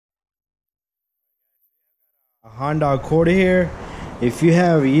A Honda Accord here. If you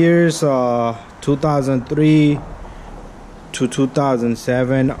have years 2003 to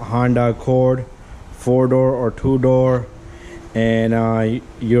 2007 Honda Accord, 4-door or 2-door, and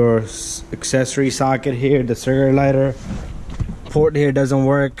your accessory socket here, the cigarette lighter port here doesn't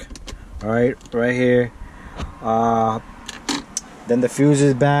work, all right, right here, then the fuse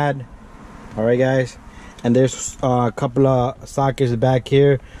is bad, all right guys, and there's a couple of sockets back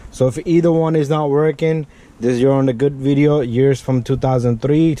here. So if either one is not working, this you're on a good video, years from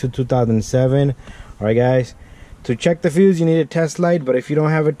 2003 to 2007. All right guys, to check the fuse you need a test light, but if you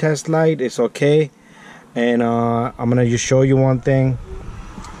don't have a test light it's okay. And I'm gonna just show you one thing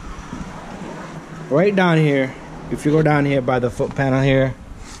right down here. If you go down here by the foot panel here,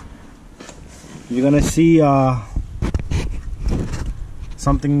 you're gonna see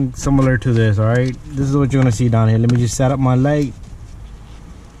something similar to this. All right, this is what you're gonna see down here. Let me just set up my light.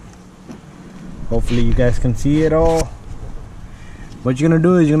 Hopefully you guys can see it all. What you're gonna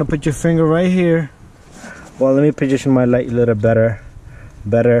do is you're gonna put your finger right here. Well, let me position my light a little better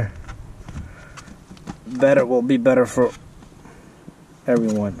will be better for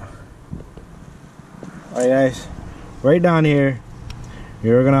everyone. Alright guys, right down here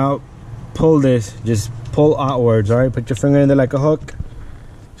you're gonna pull this, just pull outwards. All right, put your finger in there like a hook,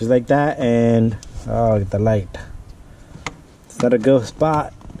 just like that, and get the light. It's not a good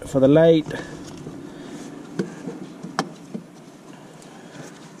spot for the light.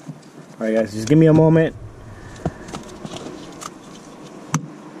 Alright guys, just give me a moment.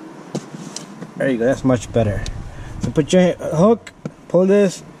 There you go, that's much better. So put your hook, pull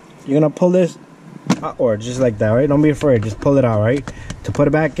this, you're gonna pull this outward, just like that, right? Don't be afraid, just pull it out, right? To put it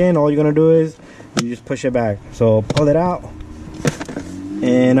back in, all you're gonna do is you just push it back. So pull it out,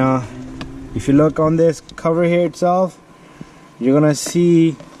 and if you look on this cover here itself, you're gonna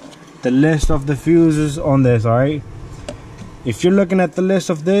see the list of the fuses on this. All right, if you're looking at the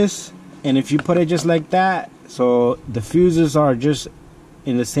list of this, and if you put it just like that, so the fuses are just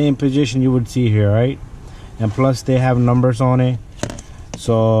in the same position you would see here, right? And plus they have numbers on it.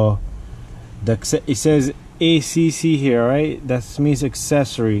 So it says ACC here, right? That means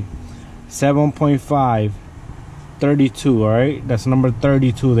accessory 7.5 32. All right, that's number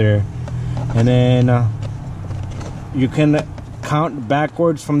 32 there. And then you can count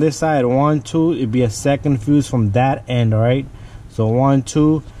backwards from this side. 1 2, it'd be a second fuse from that end. All right, so 1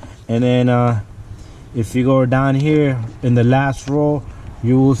 2, and then if you go down here in the last row,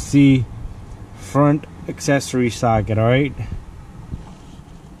 you will see front accessory socket. All right,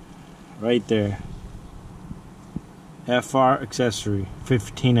 right there, FR accessory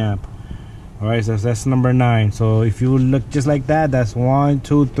 15 amp. All right, so that's number 9. So if you look just like that, that's 1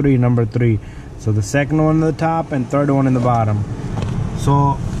 2 3, number 3. So the second one in the top and third one in the bottom.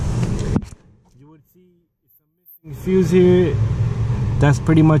 So you would see it's a missing fuse here. That's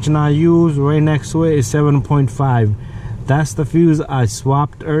pretty much not used. Right next to it is 7.5. That's the fuse I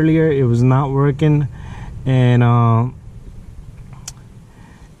swapped earlier. It was not working, and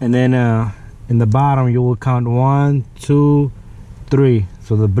then in the bottom you will count 1 2 3.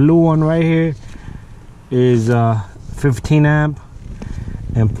 So the blue one right here is 15 amp,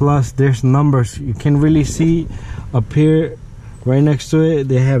 and plus there's numbers. You can really see up here right next to it,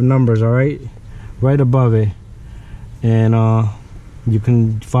 they have numbers. All right, right above it, and you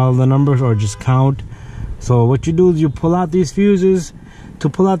can follow the numbers or just count. So what you do is you pull out these fuses. To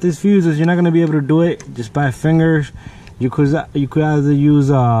pull out these fuses, you're not going to be able to do it just by fingers. You could either use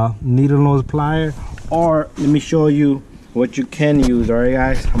a needle nose plier, or let me show you what you can use. All right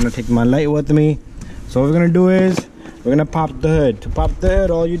guys, I'm gonna take my light with me. So what we're gonna do is we're gonna pop the hood. To pop the hood,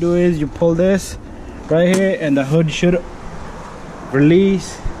 all you do is you pull this right here, and the hood should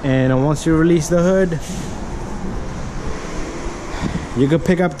release. And once you release the hood, you can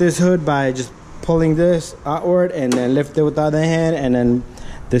pick up this hood by just pulling this outward and then lift it with the other hand. And then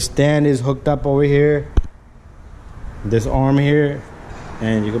the stand is hooked up over here, this arm here,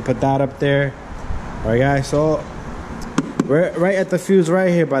 and you can put that up there. All right guys, so we're right at the fuse right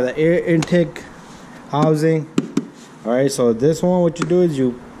here by the air intake housing. All right, so this one, what you do is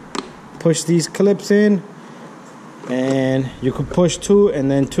you push these clips in, and you can push 2 and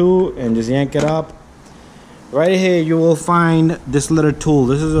then 2 and just yank it up. Right here you will find this little tool.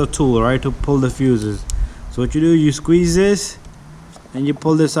 This is a tool, right, to pull the fuses. So what you do, you squeeze this and you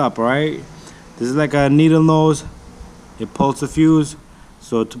pull this up. All right, this is like a needle nose. It pulls the fuse.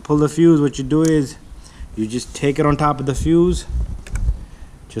 So to pull the fuse, what you do is you just take it on top of the fuse,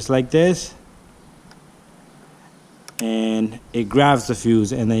 just like this, and it grabs the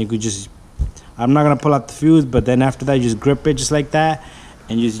fuse. And then you could just, I'm not gonna pull out the fuse, but then after that you just grip it just like that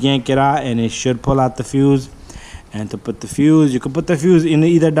and just yank it out, and it should pull out the fuse. And to put the fuse, you could put the fuse in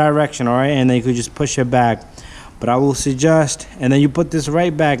either direction, all right, and then you could just push it back. But I will suggest, and then you put this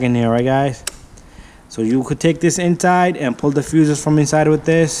right back in here, right guys? So you could take this inside and pull the fuses from inside with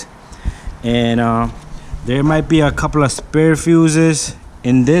this. And there might be a couple of spare fuses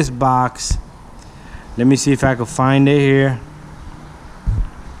in this box. Let me see if I can find it here.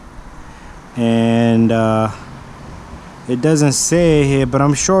 And it doesn't say here, but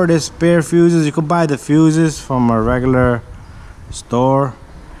I'm sure there's spare fuses. You could buy the fuses from a regular store.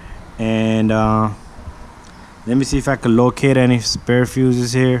 And let me see if I can locate any spare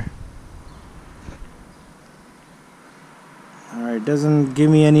fuses here. Alright, it doesn't give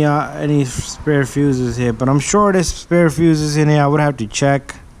me any spare fuses here, but I'm sure there's spare fuses in here. I would have to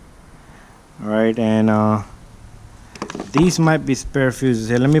check. Alright, and these might be spare fuses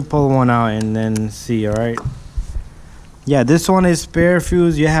here. Let me pull one out and then see, alright? Yeah, this one is spare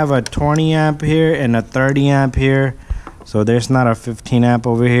fuse. You have a 20 amp here and a 30 amp here. So there's not a 15 amp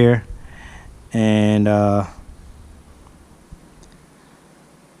over here. And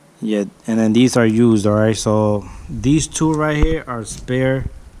yeah, and then these are used, alright? So these two right here are spare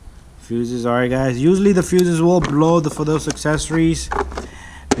fuses, alright guys? Usually the fuses will blow for those accessories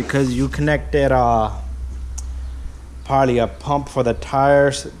because you connected probably a pump for the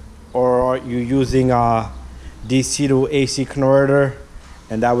tires, or you using a DC to AC converter,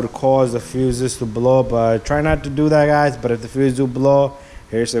 and that would cause the fuses to blow. But try not to do that, guys. But if the fuses do blow,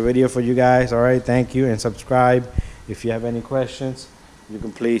 here's a video for you guys. Alright, thank you, and subscribe. If you have any questions, you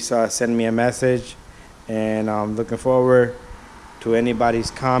can please send me a message, and I'm looking forward to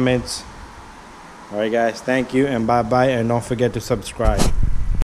anybody's comments. Alright guys, thank you, and bye bye, and don't forget to subscribe.